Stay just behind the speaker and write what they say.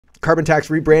Carbon tax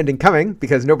rebranding coming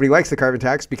because nobody likes the carbon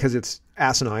tax because it's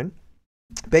asinine.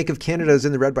 Bank of Canada is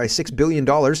in the red by $6 billion,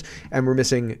 and we're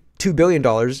missing $2 billion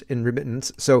in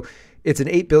remittance. So it's an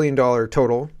 $8 billion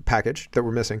total package that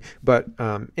we're missing. But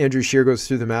Andrew Scheer goes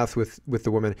through the math with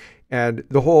the woman, and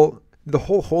the whole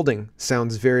holding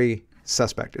sounds very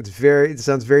suspect. It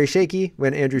sounds very shaky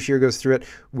when Andrew Scheer goes through it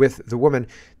with the woman.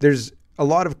 There's a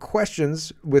lot of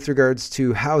questions with regards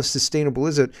to how sustainable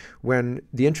is it when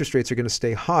the interest rates are going to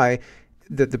stay high,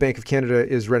 that the Bank of Canada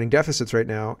is running deficits right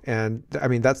now. And I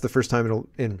mean, that's the first time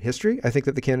in history, I think,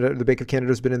 that the Bank of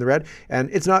Canada has been in the red. And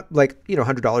it's not like,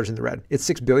 $100 in the red. It's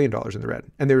 $6 billion in the red.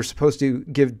 And they were supposed to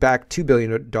give back $2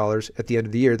 billion at the end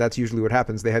of the year. That's usually what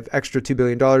happens. They have extra $2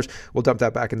 billion. We'll dump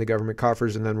that back in the government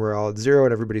coffers, and then we're all at zero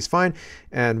and everybody's fine.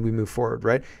 And we move forward,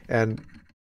 right? And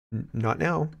not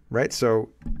now, right? So,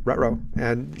 ruh-roh.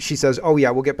 And she says, oh yeah,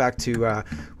 we'll get back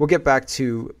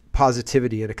to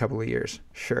positivity in a couple of years.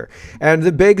 Sure. And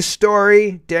the big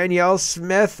story, Danielle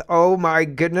Smith, oh my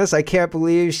goodness, I can't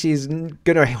believe she's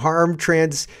gonna harm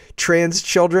trans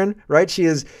children, right? She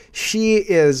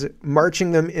is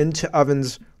marching them into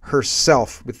ovens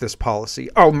herself with this policy.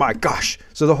 Oh my gosh.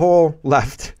 So the whole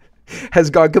left has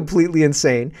gone completely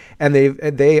insane, and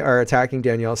they are attacking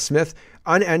Danielle Smith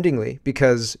unendingly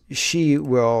because she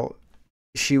will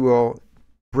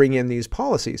bring in these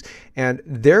policies, and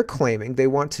they're claiming they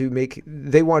want to make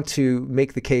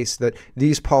the case that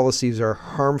these policies are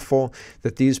harmful,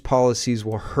 that these policies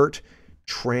will hurt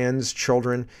trans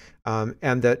children,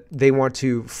 and that they want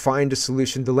to find a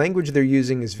solution. The language they're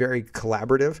using is very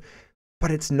collaborative,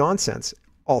 but it's nonsense.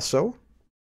 Also,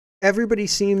 everybody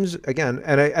seems, again,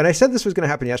 and I said this was going to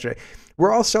happen yesterday,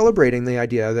 we're all celebrating the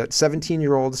idea that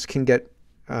 17-year-olds can get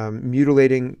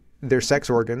mutilating their sex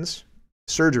organs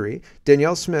surgery.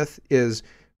 Danielle Smith is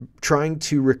trying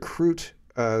to recruit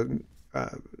a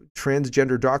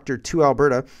transgender doctor to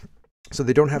Alberta so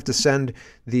they don't have to send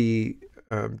the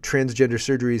transgender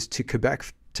surgeries to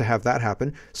Quebec to have that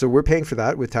happen. So we're paying for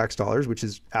that with tax dollars, which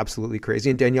is absolutely crazy.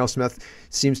 And Danielle Smith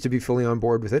seems to be fully on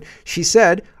board with it. She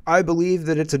said, I believe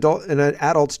that it's an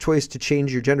adult's choice to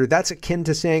change your gender. That's akin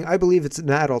to saying, I believe it's an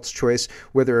adult's choice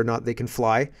whether or not they can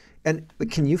fly. And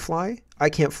can you fly? I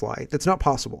can't fly. That's not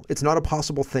possible. It's not a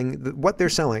possible thing. What they're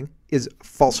selling is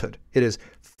falsehood. It is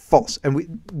false.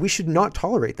 And we should not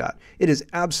tolerate that. It is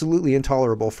absolutely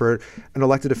intolerable for an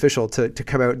elected official to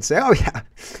come out and say, oh yeah,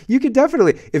 you could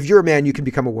definitely, if you're a man, you can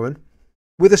become a woman.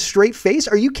 With a straight face?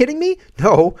 Are you kidding me?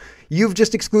 No, you've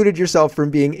just excluded yourself from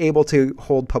being able to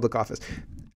hold public office.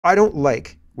 I don't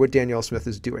like what Danielle Smith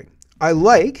is doing. I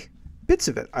like bits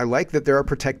of it. I like that there are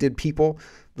protected people,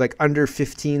 like under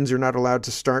 15s are not allowed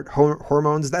to start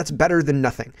hormones. That's better than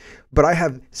nothing. But I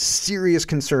have serious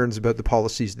concerns about the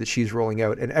policies that she's rolling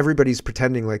out, and everybody's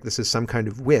pretending like this is some kind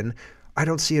of win. I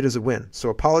don't see it as a win. So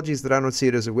apologies that I don't see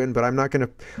it as a win, but I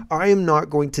am not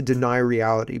going to deny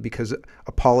reality because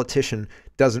a politician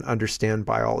doesn't understand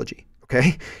biology.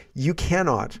 Okay? You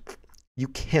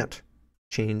can't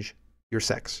change your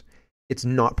sex. It's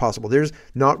not possible. There's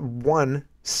not one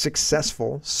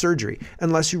successful surgery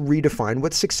unless you redefine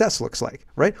what success looks like,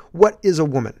 right? What is a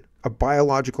woman?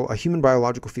 A human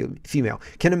biological female.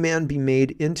 Can a man be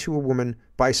made into a woman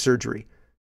by surgery?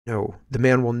 No. The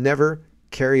man will never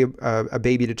carry a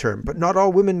baby to term, but not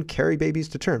all women carry babies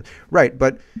to term. Right.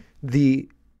 But the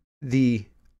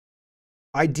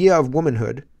idea of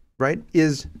womanhood, right,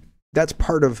 that's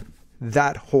part of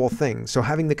that whole thing. So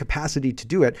having the capacity to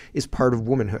do it is part of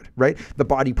womanhood, right? The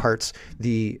body parts,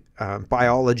 the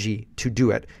biology to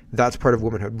do it, that's part of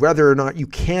womanhood. Whether or not you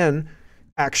can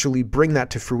actually bring that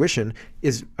to fruition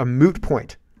is a moot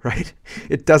point, right?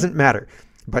 It doesn't matter.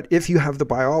 But if you have the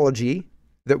biology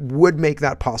that would make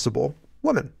that possible,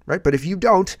 woman, right? But if you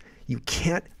don't, you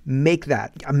can't make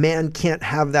that. A man can't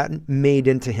have that made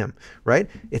into him, right?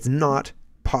 It's not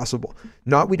possible.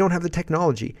 We don't have the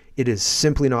technology. It is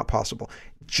simply not possible.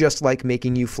 Just like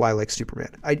making you fly like Superman.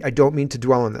 I don't mean to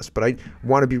dwell on this, but I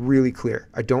want to be really clear.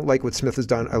 I don't like what Smith has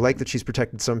done. I like that she's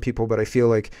protected some people, but I feel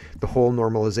like the whole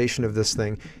normalization of this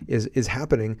thing is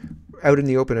happening out in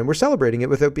the open, and we're celebrating it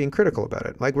without being critical about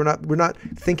it. Like we're not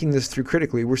thinking this through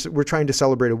critically. We're trying to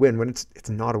celebrate a win when it's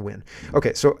not a win.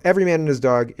 Okay, so every man and his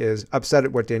dog is upset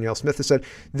at what Danielle Smith has said.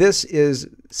 This is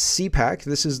CPAC.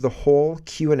 This is the whole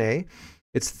Q&A.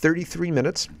 It's 33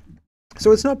 minutes.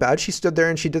 So it's not bad. She stood there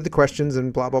and she did the questions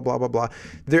and blah, blah, blah, blah, blah.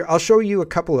 I'll show you a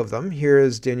couple of them. Here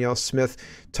is Danielle Smith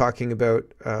talking about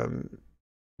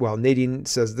well, Nadine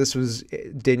says this was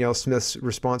Danielle Smith's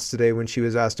response today when she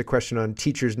was asked a question on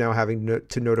teachers now having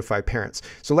to notify parents.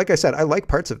 So like I said, I like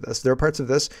parts of this. There are parts of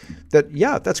this that,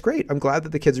 yeah, that's great. I'm glad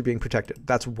that the kids are being protected.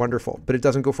 That's wonderful, but it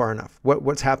doesn't go far enough.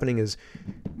 What's happening is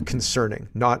concerning,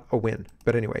 not a win.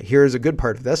 But anyway, here's a good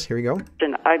part of this. Here we go.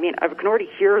 I mean, I can already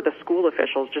hear the school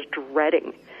officials just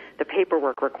dreading the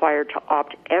paperwork required to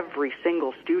opt every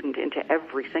single student into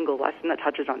every single lesson that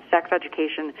touches on sex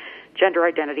education, gender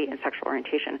identity, and sexual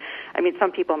orientation. I mean,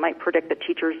 some people might predict that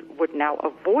teachers would now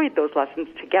avoid those lessons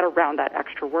to get around that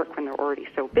extra work when they're already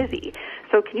so busy.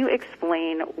 So can you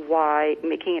explain why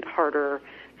making it harder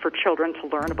for children to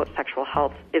learn about sexual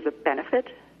health is a benefit?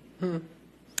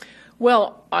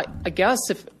 Well, I guess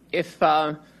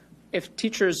if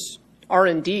teachers are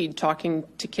indeed talking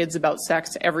to kids about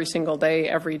sex every single day,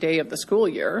 every day of the school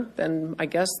year, then I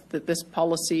guess that this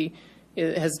policy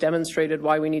has demonstrated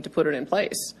why we need to put it in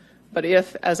place. But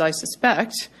if, as I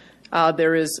suspect,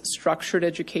 there is structured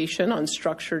education on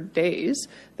structured days,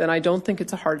 then I don't think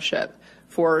it's a hardship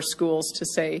for schools to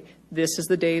say, this is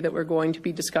the day that we're going to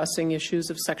be discussing issues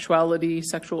of sexuality,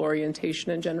 sexual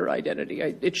orientation, and gender identity.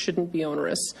 It shouldn't be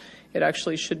onerous. It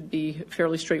actually should be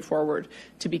fairly straightforward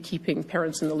to be keeping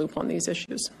parents in the loop on these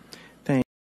issues. Thanks.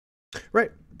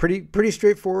 Right. Pretty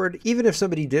straightforward. Even if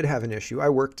somebody did have an issue, I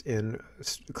worked in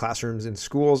classrooms, in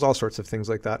schools, all sorts of things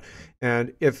like that.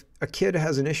 And if a kid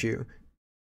has an issue,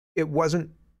 it wasn't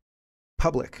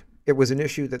public. It was an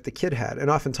issue that the kid had. And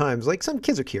oftentimes, like, some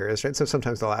kids are curious, right? So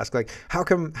sometimes they'll ask, like, how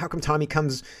come Tommy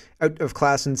comes out of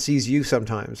class and sees you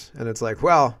sometimes? And it's like,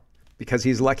 well, because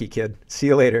he's lucky, kid. See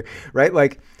you later, right?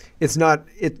 Like, it's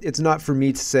not for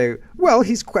me to say, well,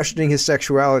 he's questioning his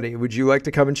sexuality. Would you like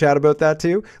to come and chat about that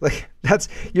too? Like,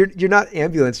 you're not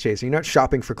ambulance chasing. You're not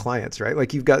shopping for clients, right?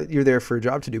 Like, you're there for a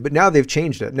job to do. But now they've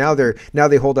changed it. Now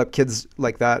they hold up kids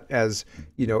like that as,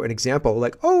 an example.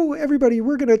 Like, oh, everybody,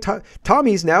 we're gonna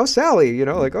Tommy's now Sally.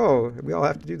 Like, oh, we all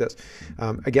have to do this.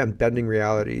 Again, bending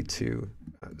reality to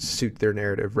suit their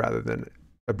narrative rather than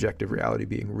objective reality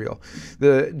being real.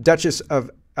 The Duchess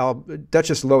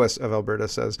Lois of Alberta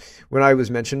says, when I was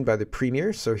mentioned by the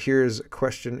Premier, so here's a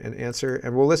question and answer,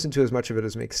 and we'll listen to as much of it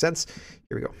as makes sense.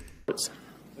 Here we go.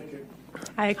 Thank you.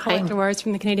 Hi, Colette DeWars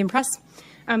from the Canadian Press.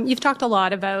 You've talked a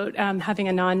lot about having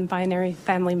a non-binary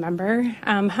family member.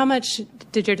 How much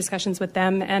did your discussions with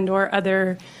them and or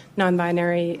other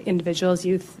non-binary individuals,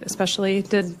 youth especially,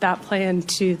 did that play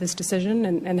into this decision,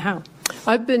 and how?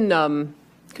 I've been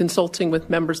consulting with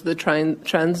members of the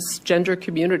transgender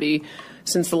community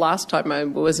since the last time I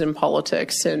was in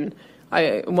politics, and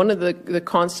one of the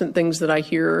constant things that I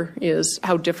hear is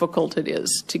how difficult it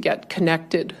is to get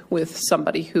connected with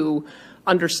somebody who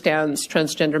understands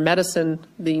transgender medicine,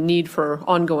 the need for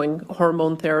ongoing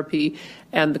hormone therapy,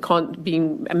 and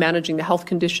managing the health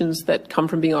conditions that come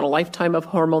from being on a lifetime of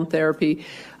hormone therapy.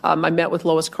 I met with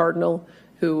Lois Cardinal,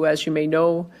 who, as you may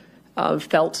know,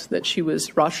 felt that she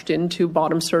was rushed into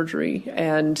bottom surgery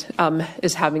and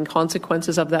is having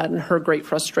consequences of that. And her great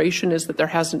frustration is that there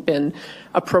hasn't been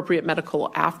appropriate medical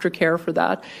aftercare for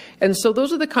that. And so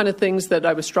those are the kind of things that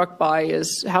I was struck by,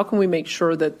 is how can we make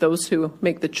sure that those who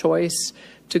make the choice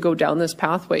to go down this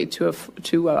pathway to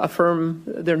affirm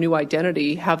their new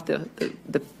identity have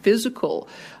the physical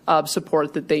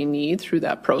support that they need through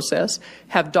that process,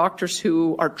 have doctors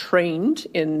who are trained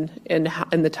in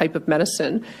the type of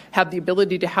medicine, have the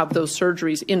ability to have those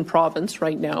surgeries in province.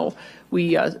 Right now,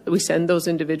 we send those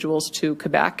individuals to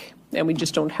Quebec, and we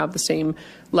just don't have the same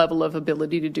level of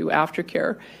ability to do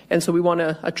aftercare. And so we want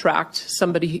to attract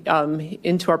somebody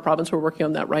into our province. We're working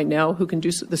on that right now, who can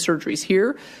do the surgeries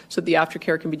here so the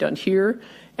aftercare can be done here.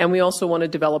 And we also want to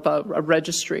develop a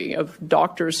registry of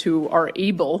doctors who are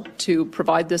able to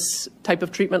provide this type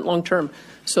of treatment long term,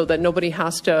 so that nobody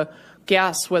has to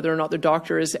guess whether or not their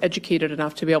doctor is educated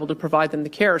enough to be able to provide them the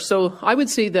care. So I would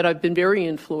say that I've been very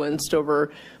influenced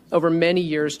over many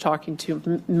years, talking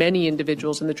to many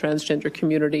individuals in the transgender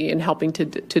community and helping to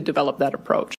develop that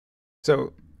approach.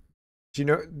 So,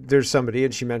 there's somebody,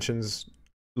 and she mentions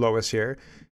Lois here,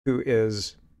 who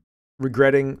is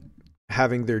regretting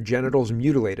having their genitals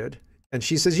mutilated. And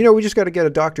she says, we just got to get a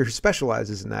doctor who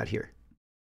specializes in that here.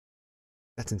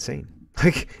 That's insane.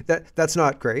 Like, that's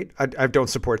not great. I don't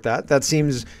support that. That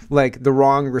seems like the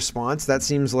wrong response. That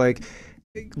seems like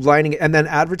lining and then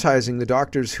advertising the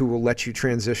doctors who will let you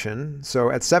transition.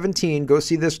 So at 17, go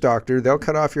see this doctor. They'll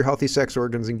cut off your healthy sex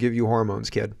organs and give you hormones,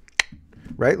 kid.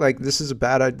 Right? Like, this is a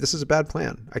bad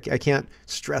plan. I can't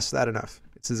stress that enough.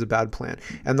 This is a bad plan.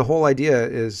 And the whole idea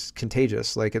is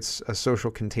contagious. Like, it's a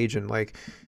social contagion. Like,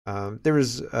 There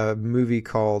was a movie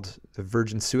called The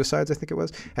Virgin Suicides, I think it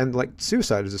was. And like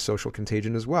suicide is a social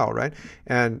contagion as well, right?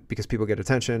 And because people get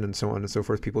attention and so on and so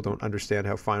forth, people don't understand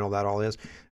how final that all is.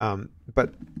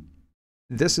 But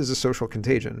this is a social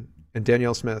contagion. And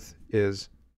Danielle Smith is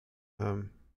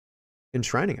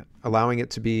enshrining it, allowing it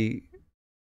to be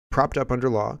propped up under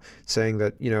law, saying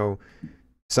that, you know,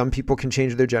 some people can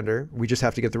change their gender. We just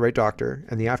have to get the right doctor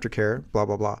and the aftercare, blah,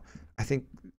 blah, blah. I think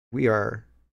we are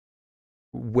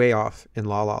way off in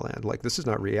la la land. Like, this is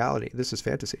not reality. This is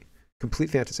fantasy, complete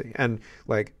fantasy. And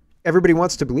like, everybody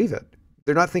wants to believe it.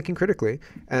 They're not thinking critically.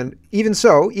 And even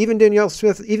so, even Danielle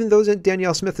Smith, even though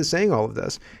Danielle Smith is saying all of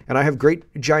this, and I have great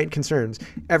giant concerns,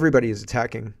 everybody is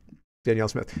attacking Danielle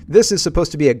Smith. This is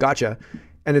supposed to be a gotcha.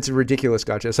 And it's a ridiculous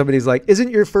gotcha. Somebody's like,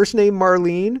 isn't your first name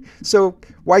Marlene? So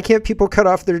why can't people cut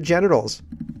off their genitals?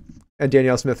 And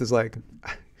Danielle Smith is like,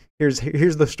 here's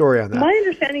the story on that. My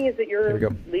understanding is that your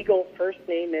legal first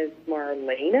name is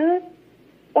Marlena.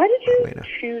 Why did you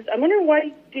choose? I'm wondering,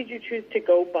 why did you choose to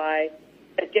go by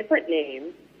a different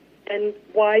name, and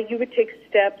why you would take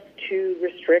steps to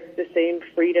restrict the same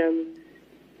freedom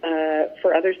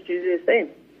for others to do the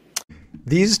same?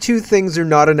 These two things are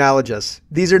not analogous.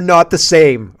 These are not the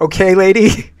same. Okay,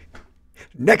 lady?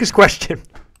 Next question.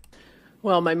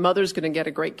 Well, my mother's going to get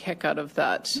a great kick out of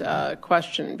that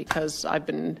question, because I've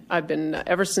been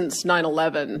ever since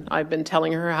 9/11, I've been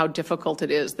telling her how difficult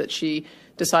it is that she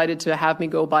decided to have me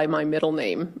go by my middle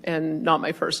name and not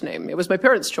my first name. It was my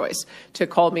parents' choice to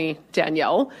call me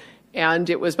Danielle. And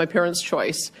it was my parents'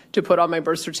 choice to put on my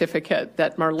birth certificate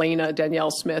that Marlena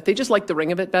Danielle Smith. They just like the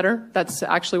ring of it better. That's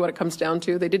actually what it comes down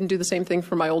to. They didn't do the same thing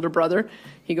for my older brother.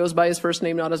 He goes by his first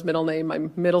name, not his middle name. My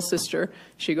middle sister,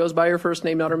 she goes by her first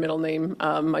name, not her middle name.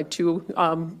 My two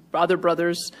other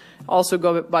brothers also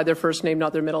go by their first name,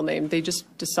 not their middle name. They just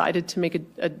decided to make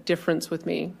a difference with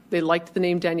me. They liked the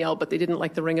name Danielle, but they didn't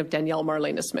like the ring of Danielle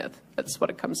Marlena Smith. That's what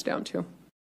it comes down to.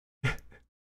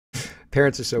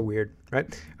 Parents are so weird, right?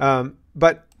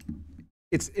 But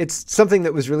it's something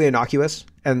that was really innocuous,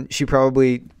 and she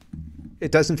probably,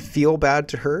 it doesn't feel bad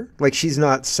to her. Like, she's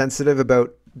not sensitive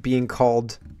about being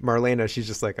called Marlena. She's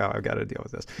just like, oh, I've got to deal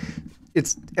with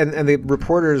this. And the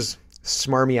reporter's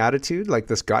smarmy attitude, like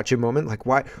this gotcha moment, like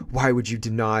why would you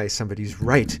deny somebody's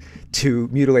right to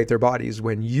mutilate their bodies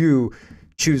when you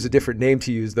choose a different name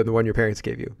to use than the one your parents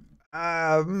gave you?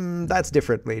 That's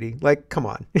different, lady. Like, come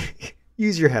on.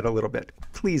 Use your head a little bit.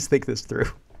 Please think this through.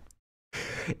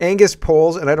 Angus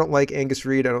polls, and I don't like Angus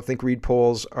Reid. I don't think Reid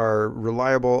polls are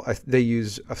reliable. They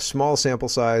use a small sample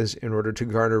size in order to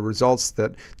garner results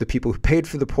that the people who paid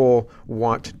for the poll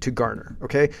want to garner.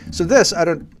 Okay, so this, I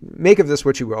don't make of this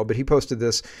what you will, but he posted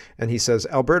this and he says,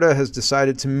 Alberta has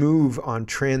decided to move on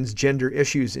transgender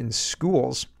issues in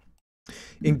schools,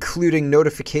 including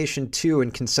notification to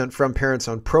and consent from parents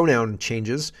on pronoun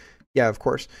changes. Yeah, of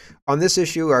course. On this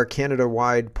issue, our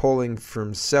Canada-wide polling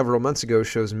from several months ago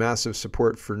shows massive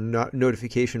support for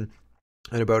notification,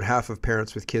 and about half of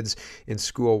parents with kids in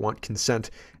school want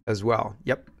consent as well.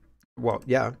 Yep. Well,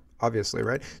 yeah, obviously,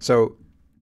 right? So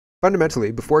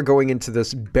fundamentally, before going into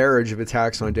this barrage of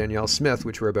attacks on Danielle Smith,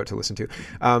 which we're about to listen to,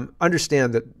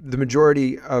 understand that the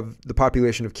majority of the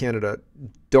population of Canada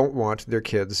don't want their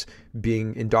kids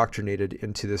being indoctrinated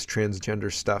into this transgender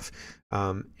stuff,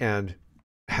 and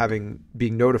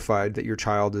being notified that your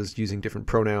child is using different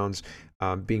pronouns,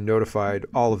 being notified,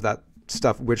 all of that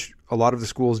stuff, which a lot of the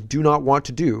schools do not want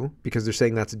to do because they're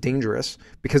saying that's dangerous,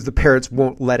 because the parents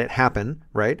won't let it happen,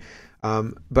 right?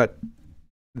 But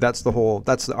that's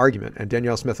the argument. And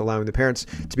Danielle Smith allowing the parents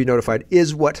to be notified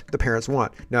is what the parents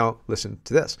want. Now, listen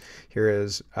to this. Here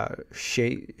is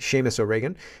Seamus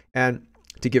O'Regan. And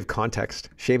to give context,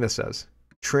 Seamus says,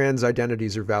 trans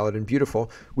identities are valid and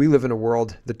beautiful. We live in a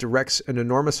world that directs an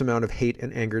enormous amount of hate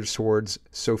and anger towards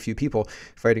so few people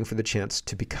fighting for the chance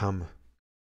to become.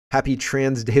 Happy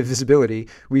Trans Day of Visibility.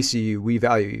 We see you. We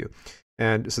value you.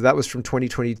 And so that was from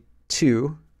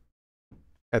 2022,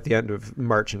 at the end of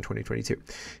March in 2022.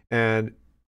 And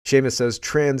Seamus says,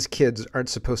 trans kids aren't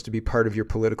supposed to be part of your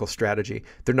political strategy.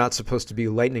 They're not supposed to be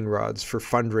lightning rods for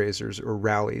fundraisers or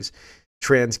rallies.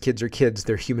 Trans kids are kids.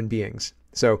 They're human beings.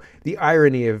 So the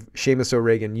irony of Seamus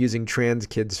O'Regan using trans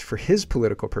kids for his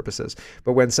political purposes.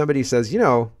 But when somebody says,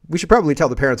 we should probably tell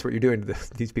the parents what you're doing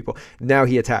to these people, now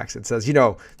he attacks and says,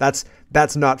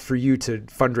 that's not for you to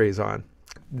fundraise on.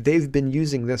 They've been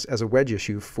using this as a wedge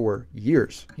issue for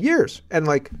years, and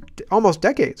like almost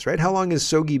decades, right? How long has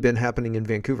SOGI been happening in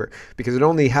Vancouver? Because it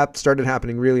only started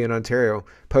happening really in Ontario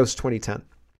post 2010.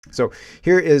 So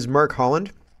here is Mark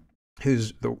Holland.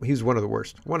 He's one of the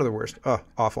worst. Oh,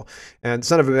 awful. And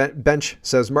Son of a Bench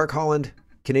says, Mark Holland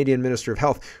Canadian Minister of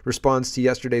Health responds to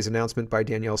yesterday's announcement by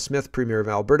Danielle Smith, Premier of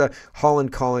Alberta,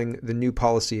 Holland calling the new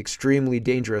policy extremely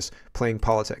dangerous, playing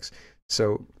politics.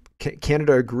 So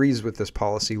Canada agrees with this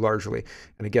policy largely.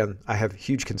 And again, I have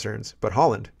huge concerns. But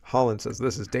Holland says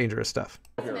this is dangerous stuff.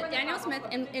 Danielle Smith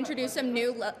introduced some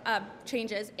new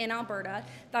changes in Alberta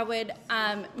that would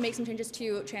make some changes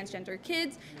to transgender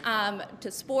kids, to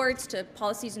sports, to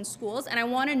policies in schools. And I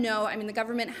want to know, I mean, the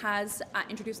government has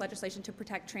introduced legislation to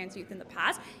protect trans youth in the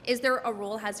past. Is there a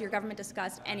role, has your government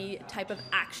discussed any type of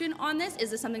action on this? Is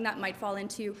this something that might fall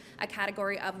into a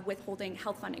category of withholding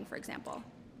health funding, for example?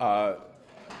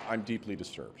 I'm deeply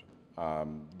disturbed.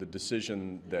 The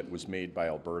decision that was made by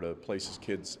Alberta places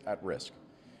kids at risk.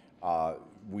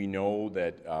 We know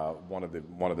that one of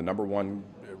the number one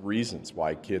reasons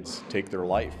why kids take their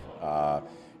life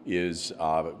is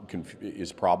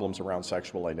problems around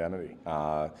sexual identity,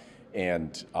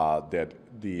 and that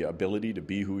the ability to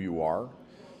be who you are,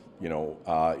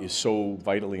 is so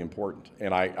vitally important.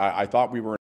 And I thought we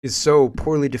were is so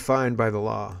poorly defined by the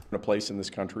law. In a place in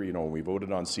this country, we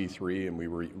voted on C3 and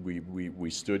we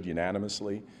stood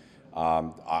unanimously.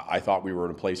 I thought we were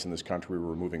in a place in this country where we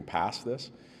were moving past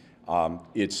this.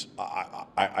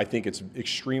 I think it's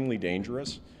extremely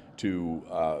dangerous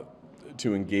to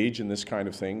engage in this kind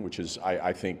of thing, which is,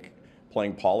 I think,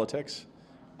 playing politics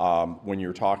when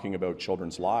you're talking about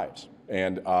children's lives.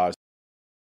 And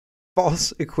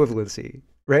false equivalency.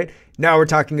 Right? Now we're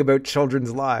talking about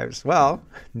children's lives. Well,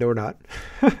 no, we're not.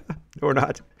 No, we're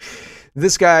not.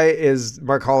 This guy is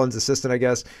Mark Holland's assistant, I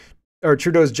guess, or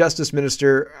Trudeau's Justice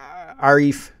Minister,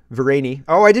 Arif Virani.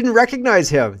 Oh, I didn't recognize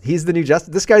him. He's the new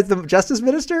Justice. This guy's the Justice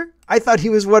Minister? I thought he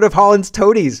was one of Holland's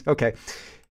toadies. Okay.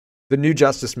 The new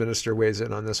Justice Minister weighs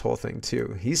in on this whole thing,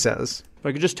 too. He says, if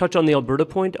I could just touch on the Alberta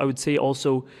point, I would say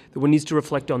also that one needs to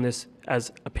reflect on this as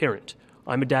a parent.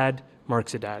 I'm a dad.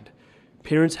 Mark's a dad.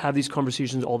 Parents have these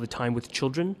conversations all the time with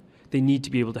children. They need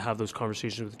to be able to have those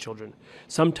conversations with children.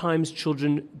 Sometimes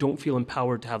children don't feel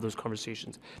empowered to have those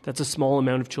conversations. That's a small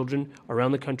amount of children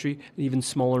around the country, an even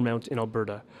smaller amount in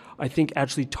Alberta. I think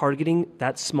actually targeting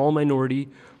that small minority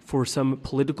for some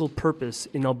political purpose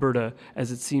in Alberta, as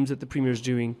it seems that the Premier is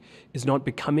doing, is not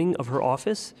becoming of her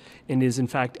office and is in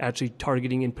fact actually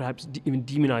targeting and perhaps even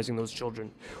demonizing those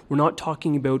children. We're not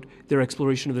talking about their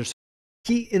exploration of their...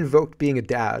 He invoked being a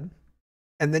dad.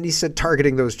 And then he said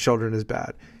targeting those children is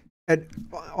bad. And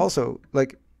also,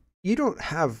 you don't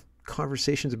have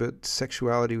conversations about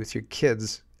sexuality with your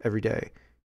kids every day.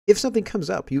 If something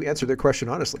comes up, you answer their question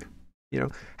honestly.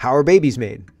 How are babies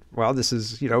made? Well, this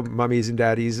is, mummies and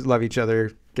daddies love each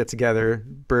other, get together,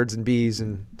 birds and bees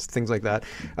and things like that.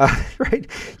 Right?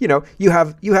 You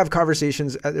have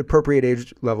conversations at the appropriate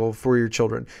age level for your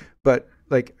children. But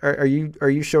are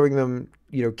you showing them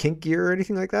kink gear or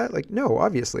anything like that? No,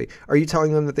 obviously. Are you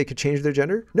telling them that they could change their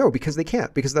gender? No, because they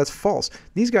can't, because that's false.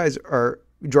 These guys are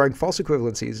drawing false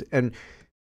equivalencies and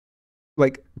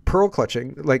pearl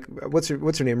clutching. What's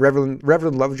her name?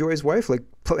 Reverend Lovejoy's wife?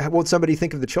 Won't somebody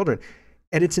think of the children?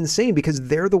 And it's insane because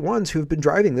they're the ones who've been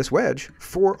driving this wedge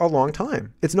for a long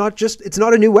time. It's not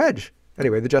a new wedge.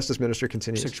 Anyway, the Justice Minister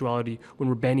continues. Sexuality when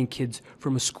we're banning kids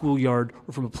from a schoolyard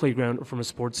or from a playground or from a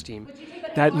sports team.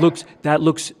 That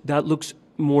looks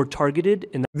more targeted.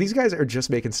 And these guys are just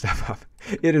making stuff up.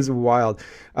 It is wild.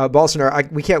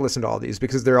 Bolsonaro, we can't listen to all these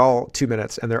because they're all 2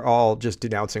 minutes and they're all just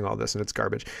denouncing all this and it's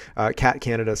garbage. Cat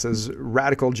Canada says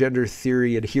radical gender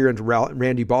theory adherent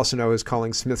Randy Bolsonaro is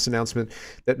calling Smith's announcement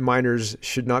that minors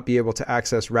should not be able to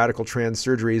access radical trans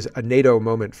surgeries a NATO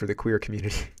moment for the queer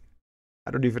community. I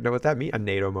don't even know what that means. A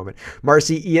NATO moment.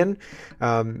 Marcy Ian,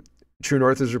 True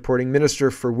North is reporting,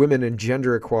 Minister for Women and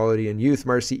Gender Equality and Youth,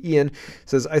 Marcy Ian,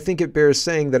 says, I think it bears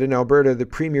saying that in Alberta, the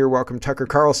Premier welcomed Tucker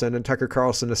Carlson and Tucker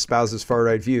Carlson espouses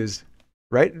far-right views.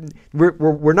 Right?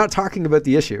 We're not talking about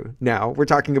the issue now. We're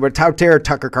talking about how dare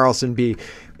Tucker Carlson be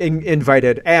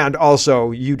invited and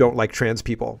also you don't like trans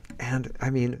people. And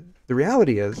I mean, the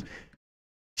reality is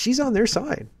she's on their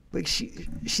side.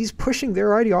 She's pushing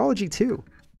their ideology too.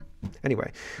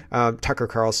 Anyway, Tucker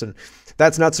Carlson.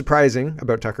 That's not surprising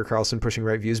about Tucker Carlson pushing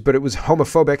right views, but it was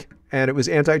homophobic and it was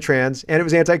anti-trans and it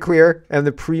was anti-queer, and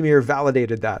the Premier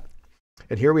validated that.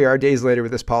 And here we are days later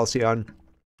with this policies or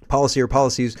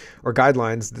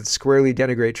guidelines that squarely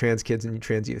denigrate trans kids and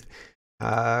trans youth.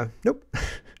 Nope.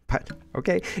 But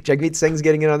okay, Jagmeet Singh's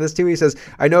getting in on this too. He says,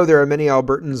 I know there are many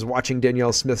Albertans watching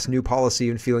Danielle Smith's new policy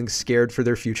and feeling scared for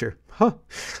their future.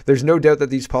 There's no doubt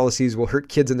that these policies will hurt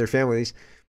kids and their families.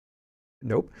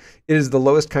 Nope. It is the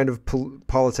lowest kind of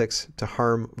politics to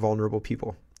harm vulnerable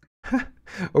people.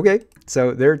 Okay,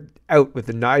 so they're out with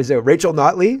the knives out. Rachel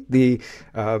Notley,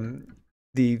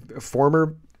 the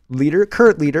former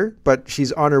current leader, but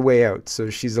she's on her way out. So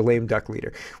she's a lame duck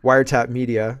leader. Wiretap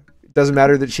Media, doesn't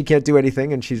matter that she can't do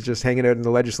anything and she's just hanging out in the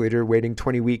legislature waiting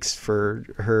 20 weeks for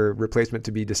her replacement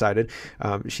to be decided.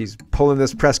 She's pulling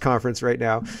this press conference right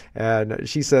now, and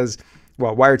she says,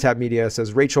 well, Wiretap Media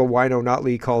says Rachel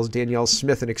Wino-Notley calls Danielle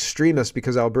Smith an extremist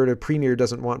because Alberta Premier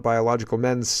doesn't want biological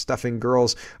men stuffing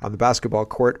girls on the basketball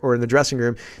court or in the dressing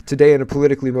room. Today, in a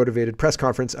politically motivated press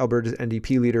conference, Alberta's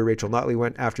NDP leader Rachel Notley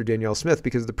went after Danielle Smith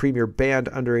because the Premier banned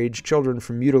underage children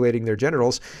from mutilating their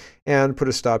genitals and put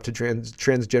a stop to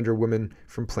transgender women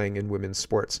from playing in women's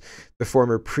sports. The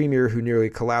former Premier, who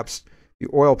nearly collapsed the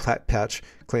oil patch,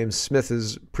 claims Smith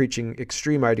is preaching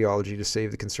extreme ideology to save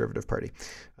the Conservative Party.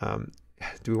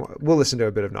 We'll listen to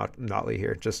a bit of Notley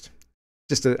here, just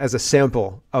as a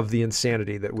sample of the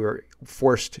insanity that we're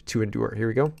forced to endure. Here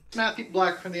we go. Matthew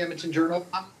Black from the Edmonton Journal.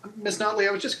 Ms. Notley,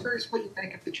 I was just curious what you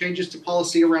think of the changes to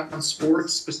policy around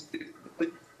sports, specifically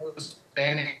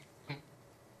banning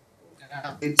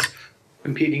athletes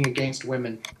competing against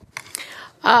women.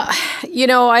 I'm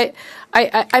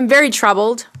very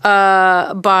troubled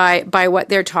by what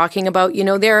they're talking about.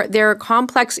 There are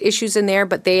complex issues in there,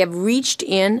 but they have reached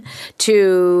in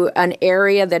to an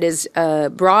area that is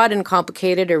broad and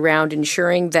complicated around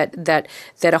ensuring that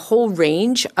a whole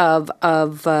range of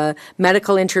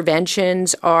medical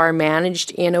interventions are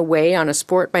managed in a way on a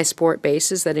sport by sport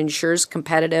basis that ensures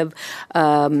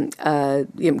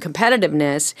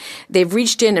competitiveness. They've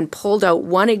reached in and pulled out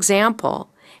one example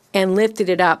and lifted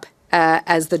it up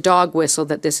as the dog whistle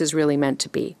that this is really meant to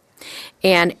be.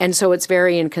 And so it's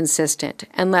very inconsistent.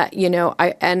 And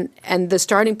and the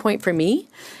starting point for me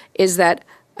is that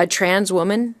a trans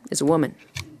woman is a woman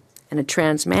and a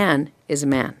trans man is a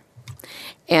man.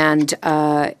 And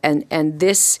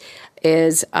this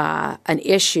is an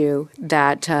issue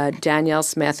that Danielle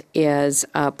Smith is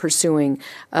pursuing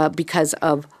because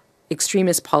of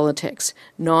extremist politics,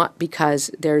 not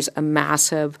because there's a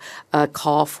massive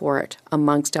call for it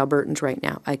amongst Albertans right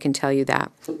now. I can tell you that.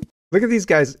 Look at these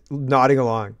guys nodding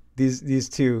along. These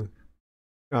two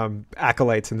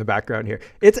acolytes in the background here.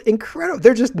 It's incredible.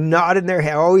 They're just nodding their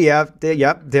head. Oh, yep.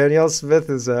 Danielle Smith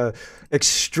is a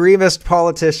extremist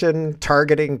politician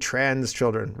targeting trans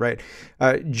children, right?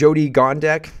 Jody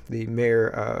Gondek, the mayor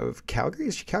of Calgary.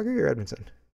 Is she Calgary or Edmonton?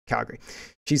 Calgary.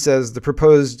 She says the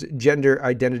proposed gender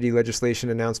identity legislation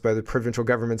announced by the provincial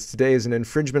governments today is an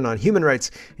infringement on human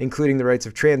rights, including the rights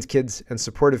of trans kids and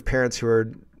supportive parents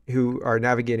who are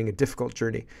navigating a difficult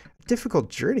journey. Difficult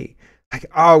journey. Like,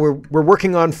 oh, we're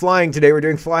working on flying today. We're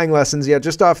doing flying lessons. Yeah,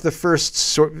 just off the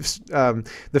first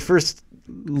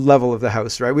level of the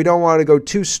house, right? We don't want to go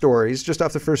 2 stories, just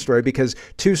off the first story, because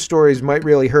 2 stories might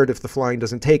really hurt if the flying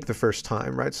doesn't take the first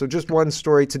time, right? So just 1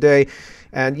 story today,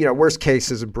 and worst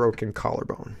case is a broken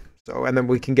collarbone. So, and then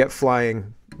we can get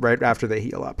flying right after they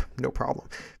heal up, no problem,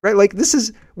 right? Like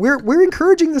we're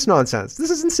encouraging this nonsense. This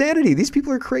is insanity. These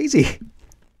people are crazy.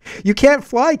 You can't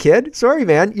fly, kid. Sorry,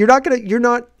 man. You're not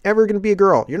ever gonna be a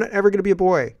girl. You're not ever gonna be a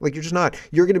boy. Like, you're just not.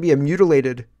 You're gonna be a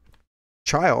mutilated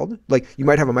child. Like, you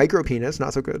might have a micro penis,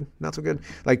 not so good.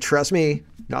 Like, trust me,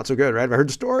 not so good, right? I've heard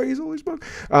the stories, holy smoke.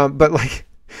 But like,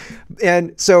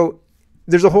 and so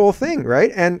there's a whole thing,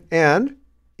 right? And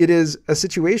it is a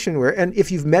situation where, and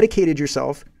if you've medicated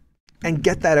yourself and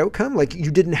get that outcome, like, you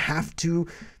didn't have to,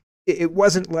 it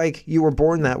wasn't like you were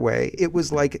born that way. It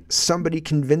was like somebody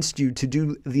convinced you to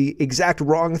do the exact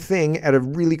wrong thing at a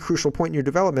really crucial point in your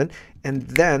development, and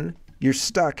then you're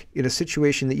stuck in a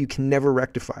situation that you can never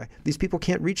rectify. These people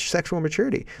can't reach sexual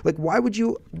maturity. Like, why would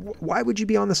you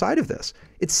be on the side of this?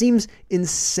 It seems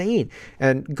insane.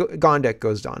 And Gondek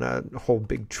goes on a whole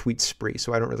big tweet spree,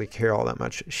 so I don't really care all that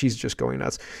much. She's just going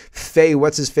nuts. Faye,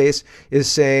 what's his face, is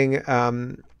saying,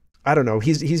 I don't know,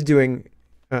 he's doing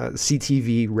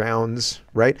CTV rounds,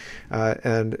 right?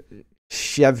 And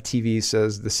Chev TV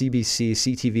says the CBC,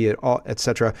 CTV,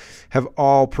 etc., have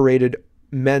all paraded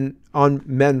men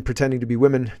pretending to be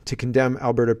women to condemn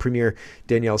Alberta Premier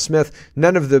Danielle Smith.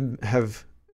 None of them have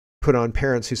put on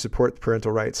parents who support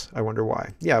parental rights. I wonder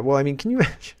why. Yeah, well, I mean, can you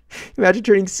imagine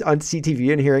turning on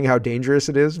CTV and hearing how dangerous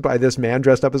it is by this man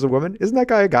dressed up as a woman? Isn't that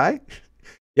guy a guy?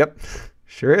 Yep,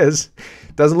 sure is.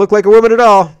 Doesn't look like a woman at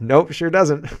all. Nope, sure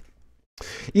doesn't.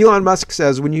 Elon Musk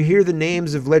says, when you hear the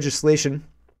names of legislation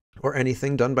or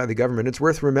anything done by the government, it's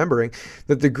worth remembering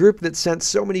that the group that sent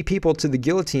so many people to the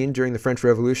guillotine during the French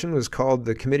Revolution was called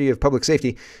the Committee of Public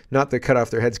Safety, not the Cut Off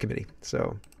Their Heads Committee.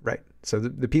 So, right. So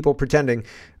the people pretending,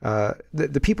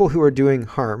 the people who are doing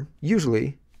harm,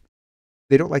 usually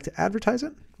they don't like to advertise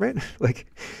it, right? Like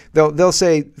they'll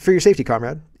say, for your safety,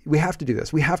 comrade, we have to do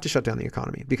this. We have to shut down the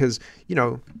economy because,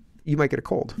 you might get a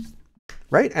cold,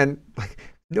 right? And like,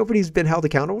 Nobody's been held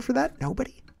accountable for that?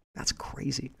 Nobody? That's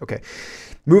crazy. Okay.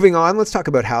 Moving on, let's talk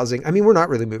about housing. I mean, we're not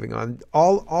really moving on.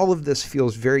 All of this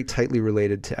feels very tightly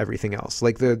related to everything else.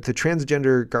 Like the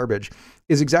transgender garbage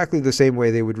is exactly the same way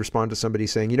they would respond to somebody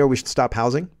saying, we should stop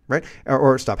housing, right?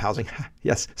 Or stop housing.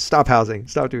 Yes, stop housing.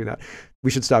 Stop doing that. We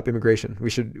should stop immigration.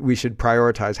 We should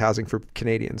prioritize housing for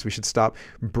Canadians. We should stop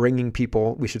bringing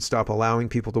people. We should stop allowing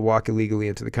people to walk illegally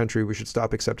into the country. We should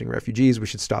stop accepting refugees. We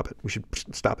should stop it. We should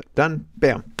stop it. Done.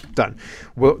 Bam. Done.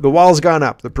 Well, the wall's gone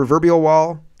up. The proverbial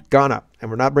wall gone up.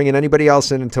 And we're not bringing anybody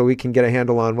else in until we can get a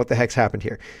handle on what the heck's happened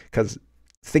here, because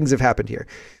things have happened here.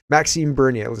 Maxime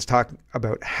Bernier was talking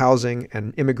about housing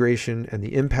and immigration and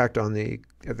the impact on the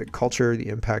culture, the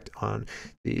impact on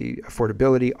the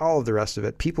affordability, all of the rest of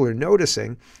it. People are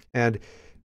noticing. And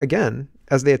again,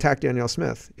 as they attack Danielle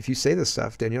Smith, if you say this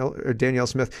stuff, Danielle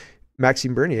Smith,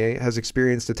 Maxime Bernier has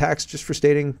experienced attacks just for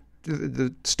stating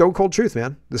the stone cold truth,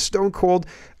 man. The stone cold,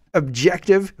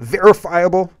 objective,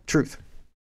 verifiable truth.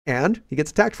 And he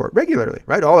gets attacked for it regularly,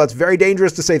 right? Oh, that's very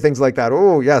dangerous to say things like that.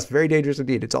 Oh, yes, very dangerous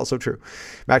indeed. It's also true.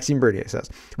 Maxime Bernier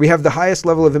says, we have the highest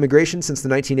level of immigration since the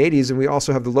 1980s, and we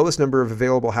also have the lowest number of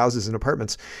available houses and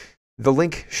apartments. The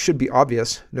link should be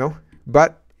obvious, no?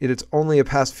 But it's only a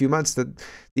past few months that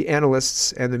the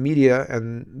analysts and the media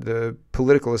and the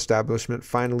political establishment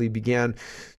finally began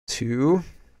to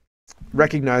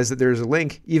recognize that there's a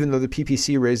link, even though the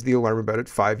PPC raised the alarm about it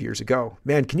 5 years ago.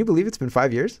 Man, can you believe it's been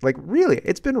 5 years? Like, really,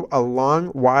 it's been a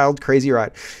long, wild, crazy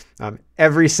ride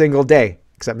every single day,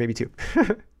 except maybe 2.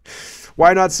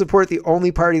 Why not support the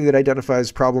only party that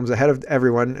identifies problems ahead of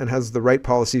everyone and has the right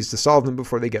policies to solve them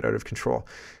before they get out of control?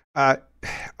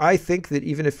 I think that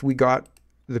even if we got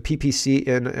the PPC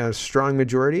in a strong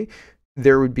majority,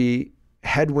 there would be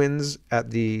headwinds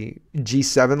at the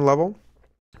G7 level.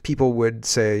 People would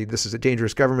say this is a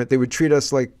dangerous government. They would treat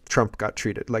us like Trump got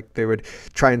treated. Like they would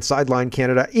try and sideline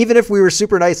Canada, even if we were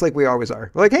super nice like we always are.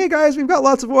 Like, hey guys, we've got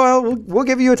lots of oil. We'll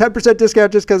give you a 10%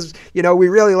 discount just because, we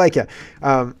really like you.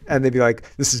 And they'd be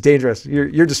like, this is dangerous.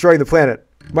 You're destroying the planet.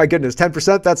 My goodness,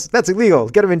 10%? That's illegal.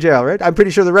 Get them in jail, right? I'm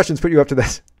pretty sure the Russians put you up to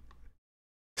this.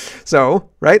 So,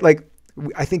 right? Like,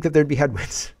 I think that there'd be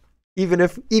headwinds, even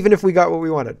if we got what we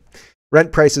wanted.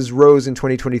 Rent prices rose in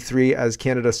 2023 as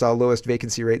Canada saw lowest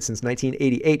vacancy rate since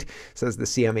 1988, says the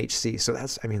CMHC. So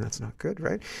that's not good,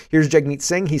 right? Here's Jagmeet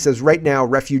Singh. He says, right now,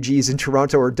 refugees in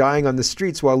Toronto are dying on the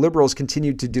streets while Liberals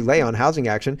continue to delay on housing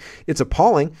action. It's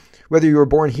appalling. Whether you were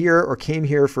born here or came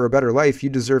here for a better life, you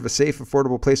deserve a safe,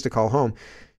 affordable place to call home.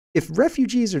 If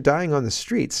refugees are dying on the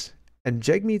streets, and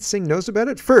Jagmeet Singh knows about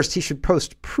it, first, he should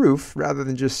post proof rather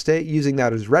than just using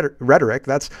that as rhetoric.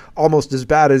 That's almost as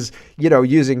bad as,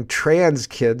 using trans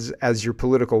kids as your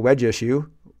political wedge issue.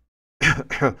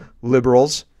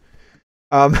 Liberals.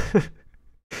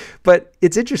 But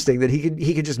it's interesting that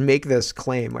he could just make this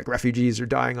claim, like refugees are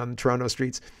dying on the Toronto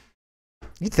streets.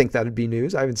 You'd think that'd be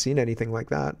news. I haven't seen anything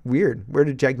like that. Weird. Where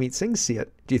did Jagmeet Singh see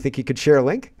it? Do you think he could share a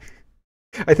link?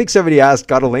 I think somebody asked,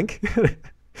 got a link?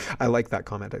 I like that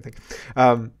comment, I think.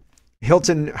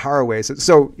 Hilton Haraway says,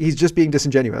 so he's just being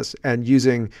disingenuous and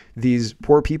using these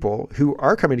poor people who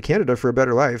are coming to Canada for a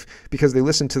better life because they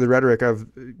listen to the rhetoric of,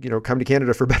 come to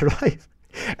Canada for a better life.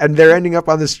 And they're ending up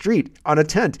on the street on a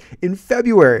tent in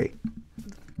February.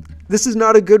 This is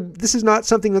not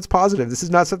something that's positive. This is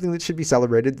not something that should be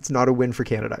celebrated. It's not a win for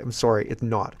Canada. I'm sorry. It's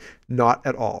not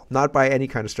at all. Not by any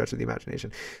kind of stretch of the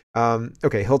imagination.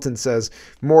 Okay. Hilton says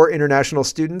more international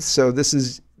students. So this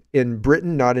is in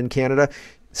Britain, not in Canada.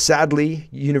 Sadly,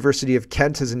 University of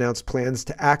Kent has announced plans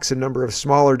to axe a number of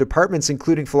smaller departments,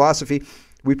 including philosophy.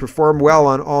 We perform well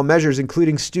on all measures,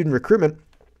 including student recruitment,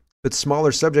 but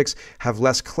smaller subjects have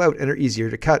less clout and are easier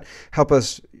to cut. Help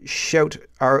us shout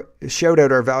out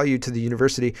our value to the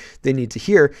university they need to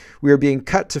hear. We are being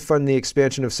cut to fund the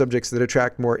expansion of subjects that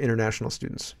attract more international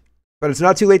students. But it's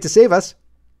not too late to save us.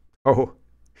 Oh,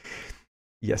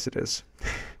 yes it is.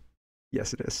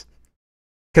 Yes it is.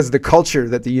 Because the culture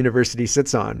that the university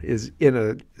sits on is in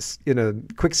a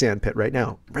quicksand pit right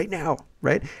now,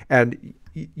 right? And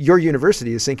your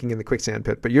university is sinking in the quicksand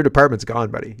pit, but your department's gone,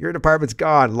 buddy. Your department's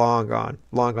gone, long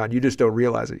gone. You just don't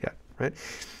realize it yet, right?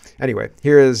 Anyway,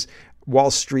 here is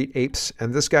Wall Street Apes,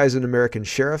 and this guy's an American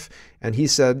sheriff, and he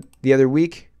said the other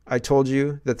week, I told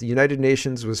you that the United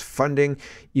Nations was funding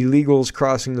illegals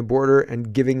crossing the border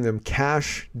and giving them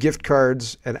cash, gift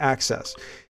cards, and access.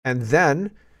 And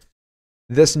then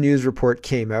this news report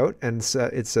came out, and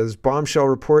it says, bombshell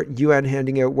report, UN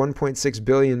handing out $1.6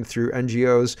 billion through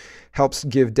NGOs helps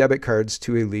give debit cards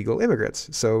to illegal immigrants.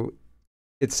 So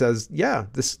it says, yeah,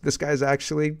 this guy's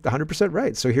actually 100%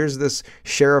 right. So here's this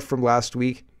sheriff from last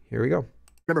week. Here we go.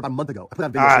 Remember about a month ago, I put out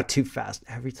a video. Too fast.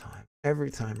 Every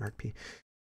time, Mark P.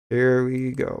 Here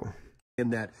we go. In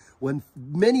that when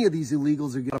many of these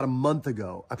illegals are about a month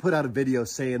ago, I put out a video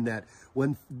saying that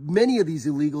when many of these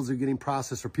illegals are getting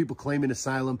processed for people claiming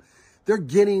asylum, they're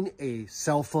getting a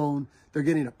cell phone, they're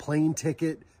getting a plane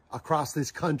ticket across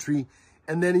this country,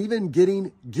 and then even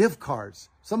getting gift cards.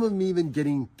 Some of them even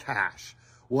getting cash.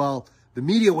 Well, the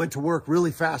media went to work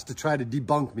really fast to try to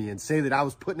debunk me and say that I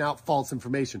was putting out false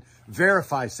information.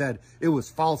 Verify said it was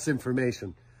false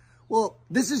information. Well,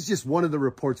 this is just one of the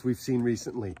reports we've seen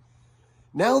recently.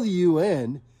 Now the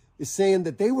UN is saying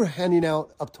that they were handing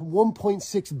out up to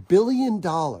 $1.6 billion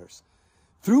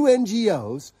through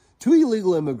NGOs to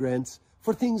illegal immigrants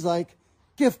for things like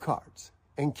gift cards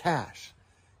and cash.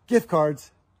 Gift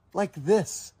cards like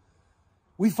this.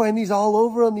 We find these all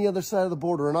over on the other side of the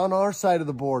border and on our side of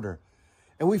the border.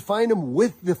 And we find them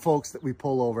with the folks that we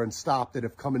pull over and stop that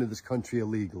have come into this country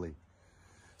illegally.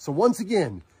 So once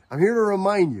again, I'm here to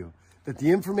remind you that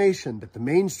the information that the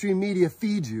mainstream media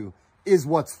feeds you is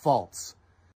what's false.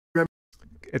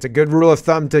 It's a good rule of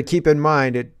thumb to keep in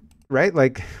mind, right?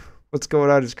 Like, what's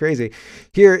going on is crazy.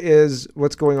 Here is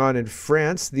what's going on in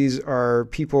France. These are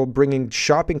people bringing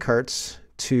shopping carts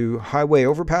to highway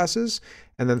overpasses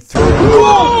and then throwing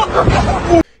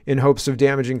them in hopes of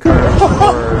damaging cars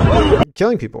or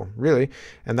killing people, really.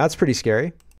 And that's pretty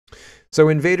scary. So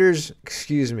invaders,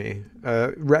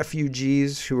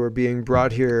 refugees who are being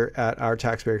brought here at our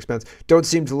taxpayer expense don't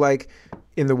seem to like,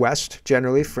 in the West,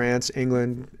 generally, France,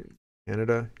 England,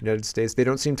 Canada, United States, they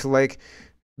don't seem to like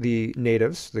the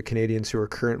natives, the Canadians who are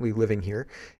currently living here.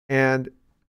 And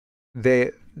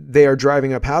they are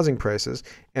driving up housing prices.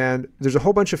 And there's a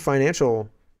whole bunch of financial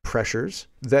pressures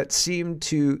that seem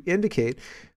to indicate,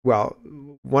 well,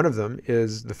 one of them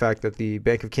is the fact that the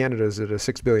Bank of Canada is at a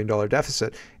 $6 billion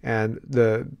deficit, and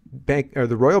the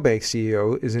Royal Bank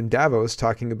CEO is in Davos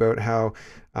talking about how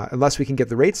unless we can get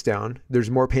the rates down, there's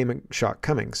more payment shock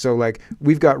coming. So like,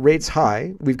 we've got rates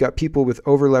high, we've got people with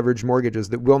over-leveraged mortgages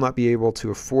that will not be able to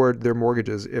afford their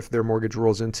mortgages if their mortgage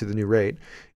rolls into the new rate.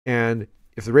 And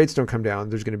if the rates don't come down,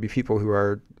 there's going to be people who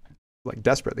are like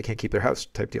desperate, they can't keep their house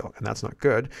type deal, and that's not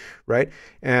good, right?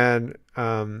 And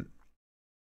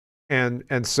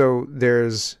so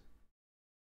there's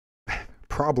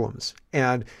problems,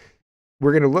 and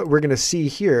we're gonna see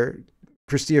here,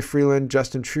 Chrystia Freeland,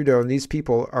 Justin Trudeau, and these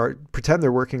people pretend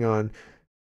they're working on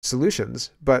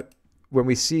solutions, but when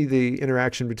we see the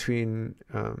interaction between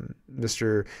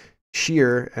Mr.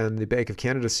 Scheer and the Bank of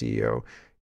Canada CEO,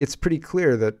 it's pretty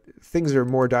clear that things are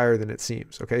more dire than it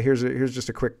seems. Okay, here's just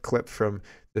a quick clip from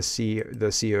the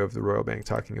CEO of the Royal Bank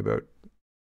talking about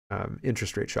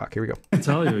interest rate shock. Here we go. I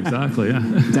tell you exactly. Yeah.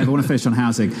 Dave, I want to finish on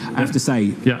housing. I have to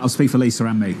say, I'll speak for Lisa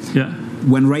and me. Yeah.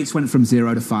 When rates went from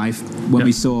 0 to 5, when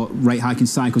we saw rate hiking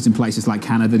cycles in places like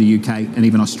Canada, the UK, and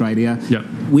even Australia,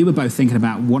 we were both thinking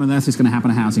about what on earth is going to happen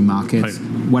to housing markets.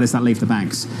 Right. Where does that leave the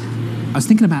banks? I was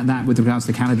thinking about that with regards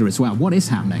to Canada as well. What is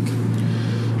happening?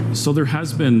 So there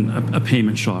has been a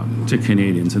payment shock to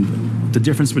Canadians, and the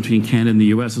difference between Canada and the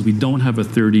US is we don't have a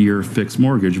 30-year fixed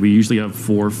mortgage. We usually have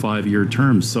 4 or 5-year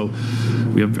terms. So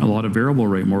we have a lot of variable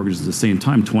rate mortgages at the same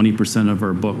time. 20% of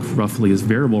our book roughly is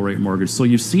variable rate mortgage. So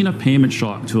you've seen a payment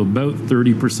shock to about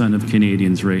 30% of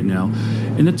Canadians right now,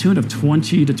 in the tune of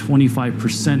 20 to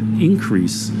 25%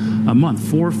 increase a month,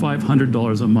 $400 or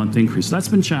 $500 a month increase. So that's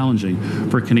been challenging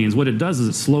for Canadians. What it does is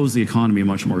it slows the economy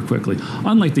much more quickly,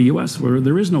 unlike the US, where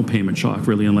there is no payment shock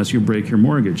really unless you break your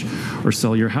mortgage or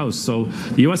sell your house. So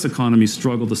the US economy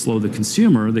struggled to slow the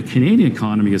consumer. The Canadian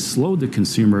economy has slowed the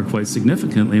consumer quite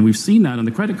significantly, and we've seen that in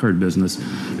the credit card business.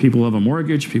 People have a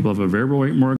mortgage, people have a variable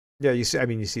rate mortgage. Yeah, you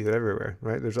see that everywhere,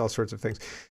 right? There's all sorts of things.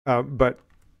 But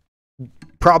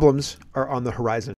problems are on the horizon.